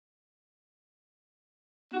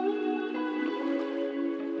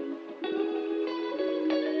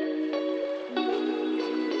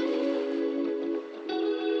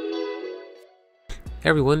Hey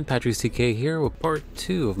everyone, Patrick CK here with part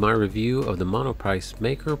 2 of my review of the Monoprice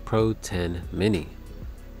MP10 Mini.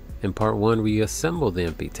 In part 1 we assembled the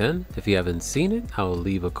MP10. If you haven't seen it, I'll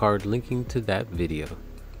leave a card linking to that video.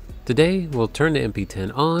 Today we'll turn the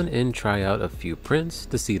MP10 on and try out a few prints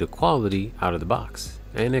to see the quality out of the box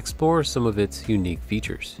and explore some of its unique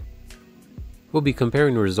features. We'll be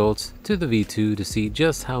comparing the results to the V2 to see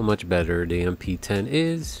just how much better the MP10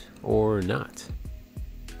 is or not.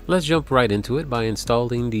 Let's jump right into it by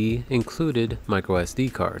installing the included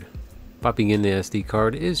microSD card. Popping in the SD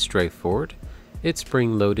card is straightforward. It's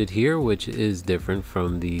spring-loaded here, which is different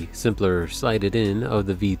from the simpler slided in of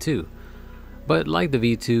the V2. But like the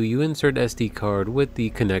V2, you insert SD card with the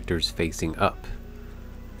connectors facing up.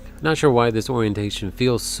 Not sure why this orientation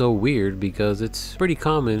feels so weird because it's pretty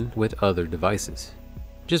common with other devices.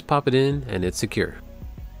 Just pop it in and it's secure.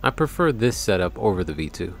 I prefer this setup over the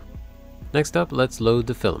V2. Next up, let's load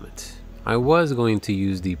the filament. I was going to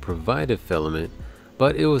use the provided filament,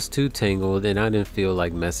 but it was too tangled and I didn't feel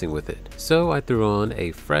like messing with it, so I threw on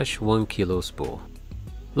a fresh 1 kilo spool.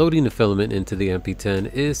 Loading the filament into the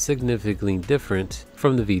MP10 is significantly different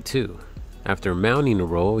from the V2. After mounting the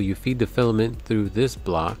roll, you feed the filament through this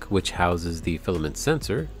block, which houses the filament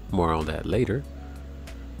sensor, more on that later.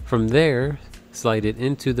 From there, slide it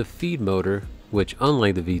into the feed motor, which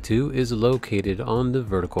unlike the V2 is located on the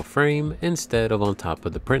vertical frame instead of on top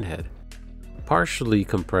of the printhead. Partially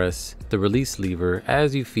compress the release lever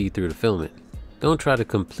as you feed through the filament. Don't try to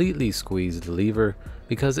completely squeeze the lever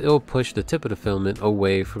because it'll push the tip of the filament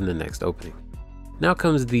away from the next opening. Now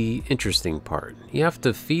comes the interesting part. You have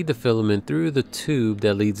to feed the filament through the tube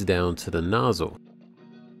that leads down to the nozzle.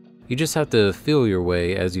 You just have to feel your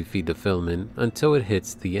way as you feed the filament until it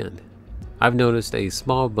hits the end. I've noticed a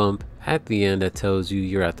small bump at the end that tells you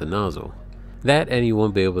you're at the nozzle. That and you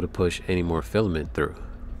won't be able to push any more filament through.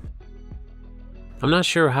 I'm not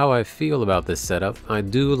sure how I feel about this setup. I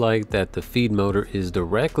do like that the feed motor is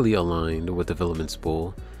directly aligned with the filament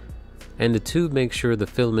spool, and the tube makes sure the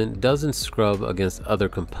filament doesn't scrub against other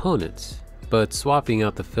components. But swapping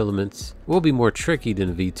out the filaments will be more tricky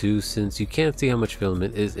than V2 since you can't see how much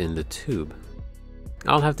filament is in the tube.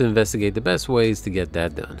 I'll have to investigate the best ways to get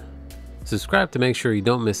that done. Subscribe to make sure you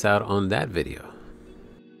don't miss out on that video.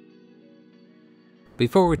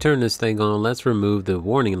 Before we turn this thing on, let's remove the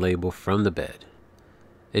warning label from the bed.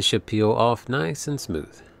 It should peel off nice and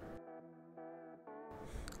smooth.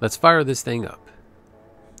 Let's fire this thing up.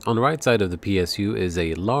 On the right side of the PSU is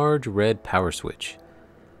a large red power switch.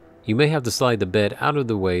 You may have to slide the bed out of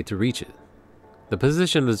the way to reach it. The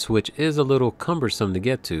position of the switch is a little cumbersome to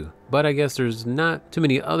get to, but I guess there's not too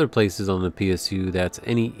many other places on the PSU that's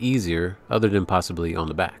any easier other than possibly on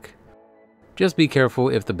the back. Just be careful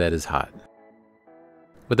if the bed is hot.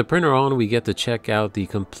 With the printer on, we get to check out the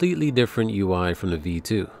completely different UI from the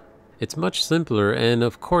V2. It's much simpler and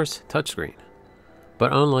of course touchscreen.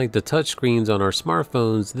 But unlike the touchscreens on our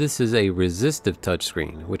smartphones, this is a resistive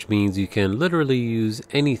touchscreen, which means you can literally use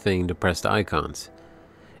anything to press the icons.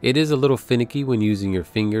 It is a little finicky when using your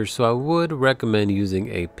fingers, so I would recommend using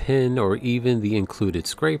a pen or even the included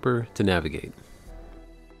scraper to navigate.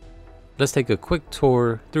 Let's take a quick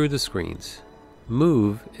tour through the screens.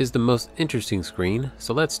 Move is the most interesting screen,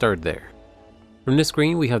 so let's start there. From this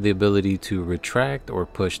screen we have the ability to retract or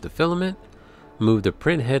push the filament, move the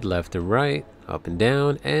print head left and right, up and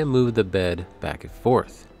down, and move the bed back and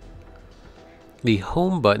forth. The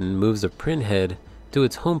home button moves the print head to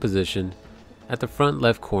its home position at the front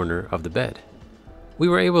left corner of the bed. We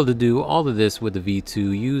were able to do all of this with the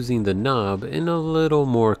V2 using the knob in a little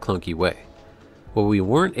more clunky way. What we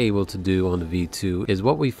weren't able to do on the V2 is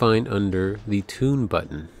what we find under the tune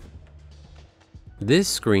button. This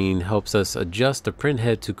screen helps us adjust the print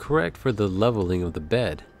head to correct for the leveling of the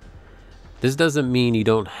bed. This doesn't mean you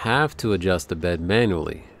don't have to adjust the bed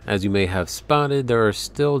manually. As you may have spotted, there are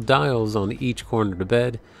still dials on each corner of the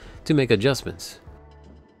bed to make adjustments.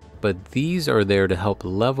 But these are there to help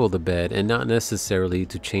level the bed and not necessarily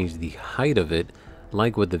to change the height of it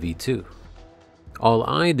like with the V2. All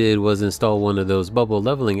I did was install one of those bubble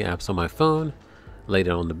leveling apps on my phone, laid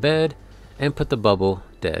it on the bed, and put the bubble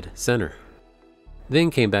dead center.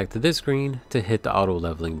 Then came back to this screen to hit the auto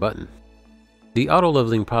leveling button. The auto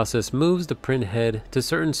leveling process moves the print head to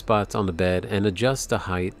certain spots on the bed and adjusts the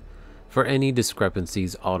height for any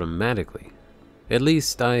discrepancies automatically. At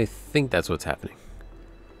least I think that's what's happening.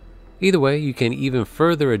 Either way, you can even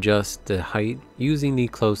further adjust the height using the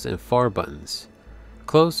close and far buttons.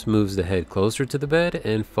 Close moves the head closer to the bed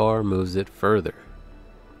and far moves it further.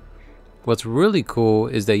 What's really cool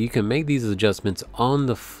is that you can make these adjustments on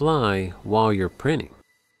the fly while you're printing.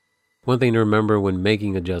 One thing to remember when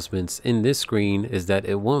making adjustments in this screen is that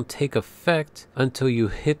it won't take effect until you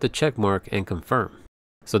hit the check mark and confirm.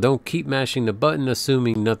 So don't keep mashing the button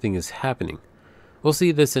assuming nothing is happening. We'll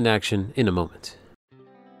see this in action in a moment.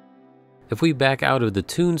 If we back out of the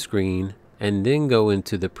tune screen and then go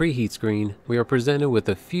into the preheat screen, we are presented with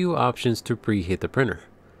a few options to preheat the printer.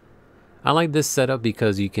 I like this setup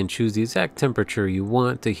because you can choose the exact temperature you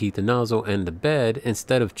want to heat the nozzle and the bed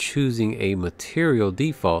instead of choosing a material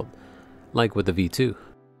default like with the V2.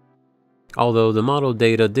 Although the model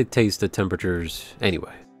data dictates the temperatures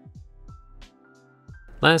anyway.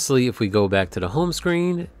 Lastly, if we go back to the home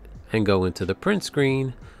screen and go into the print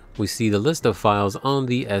screen, we see the list of files on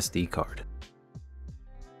the SD card.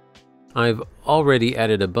 I've already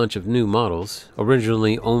added a bunch of new models.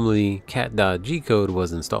 Originally only cat.g code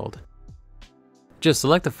was installed. Just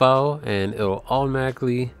select a file and it'll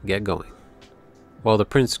automatically get going. While the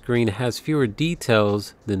print screen has fewer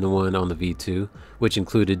details than the one on the V2, which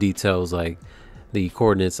included details like the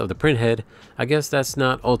coordinates of the printhead, I guess that's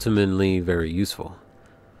not ultimately very useful.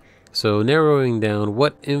 So narrowing down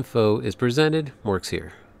what info is presented works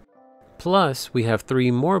here. Plus, we have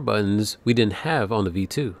 3 more buttons we didn't have on the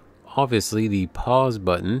V2. Obviously, the pause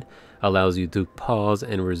button allows you to pause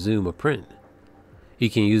and resume a print.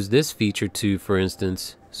 You can use this feature to, for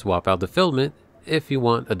instance, swap out the filament if you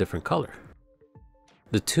want a different color.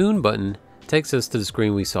 The tune button takes us to the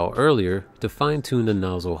screen we saw earlier to fine-tune the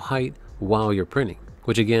nozzle height while you're printing,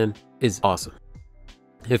 which again is awesome.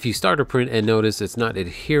 If you start a print and notice it's not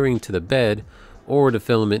adhering to the bed or the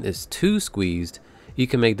filament is too squeezed, you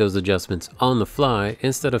can make those adjustments on the fly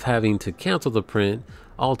instead of having to cancel the print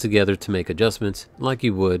altogether to make adjustments like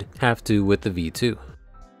you would have to with the V2.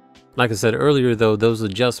 Like I said earlier though, those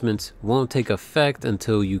adjustments won't take effect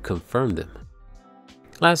until you confirm them.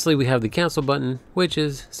 Lastly, we have the cancel button, which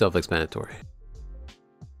is self-explanatory.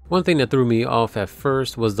 One thing that threw me off at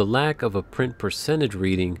first was the lack of a print percentage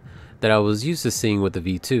reading that I was used to seeing with the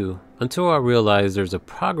V2 until I realized there's a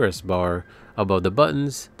progress bar above the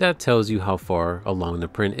buttons that tells you how far along the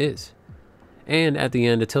print is. And at the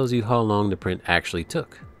end, it tells you how long the print actually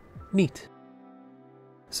took. Neat.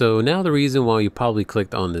 So now the reason why you probably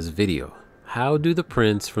clicked on this video. How do the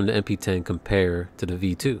prints from the MP10 compare to the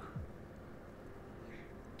V2?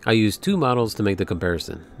 I used 2 models to make the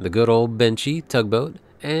comparison. The good old benchy tugboat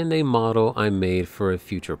and a model I made for a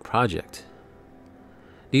future project.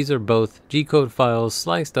 These are both G-code files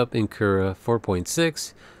sliced up in Cura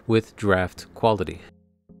 4.6 with draft quality.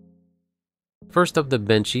 First up, the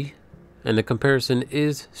benchy, and the comparison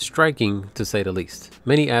is striking to say the least.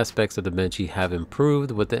 Many aspects of the benchy have improved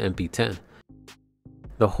with the MP10.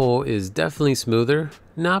 The hull is definitely smoother,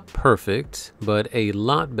 not perfect, but a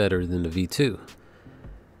lot better than the V2.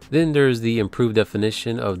 Then there's the improved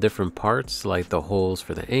definition of different parts like the holes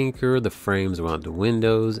for the anchor, the frames around the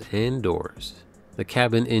windows and doors. The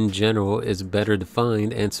cabin in general is better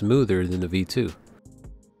defined and smoother than the V2.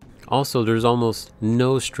 Also, there's almost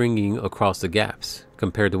no stringing across the gaps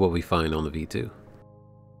compared to what we find on the V2.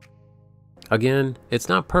 Again, it's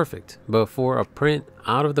not perfect, but for a print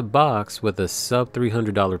out of the box with a sub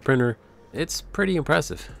 $300 printer, it's pretty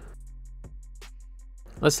impressive.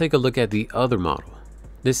 Let's take a look at the other model.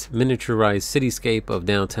 This miniaturized cityscape of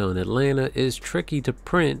downtown Atlanta is tricky to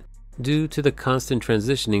print due to the constant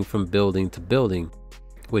transitioning from building to building,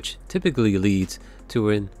 which typically leads to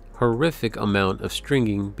an horrific amount of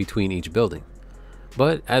stringing between each building.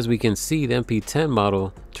 But as we can see, the MP10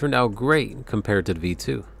 model turned out great compared to the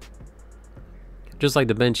V2. Just like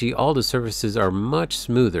the benchy, all the surfaces are much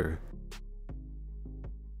smoother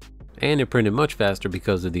and it printed much faster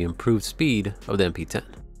because of the improved speed of the MP10.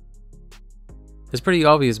 It's pretty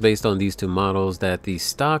obvious based on these 2 models that the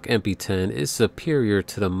stock MP10 is superior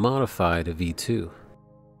to the modified V2.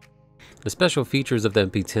 The special features of the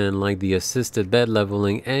MP10 like the assisted bed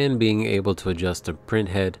leveling and being able to adjust the print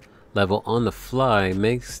head level on the fly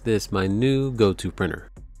makes this my new go-to printer.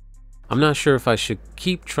 I'm not sure if I should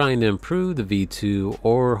keep trying to improve the V2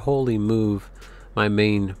 or wholly move my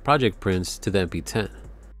main project prints to the MP10.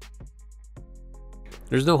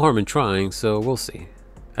 There's no harm in trying, so we'll see.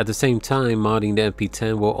 At the same time, modding the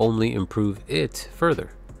MP10 will only improve it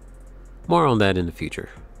further. More on that in the future.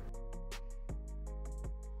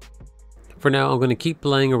 For now, I'm going to keep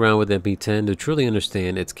playing around with MP10 to truly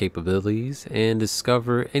understand its capabilities and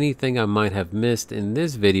discover anything I might have missed in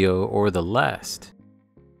this video or the last.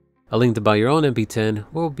 A link to buy your own MP10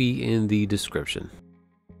 will be in the description.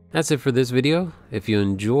 That's it for this video. If you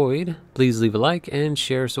enjoyed, please leave a like and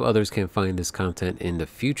share so others can find this content in the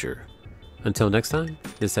future. Until next time,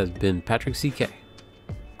 this has been Patrick CK.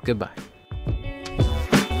 Goodbye.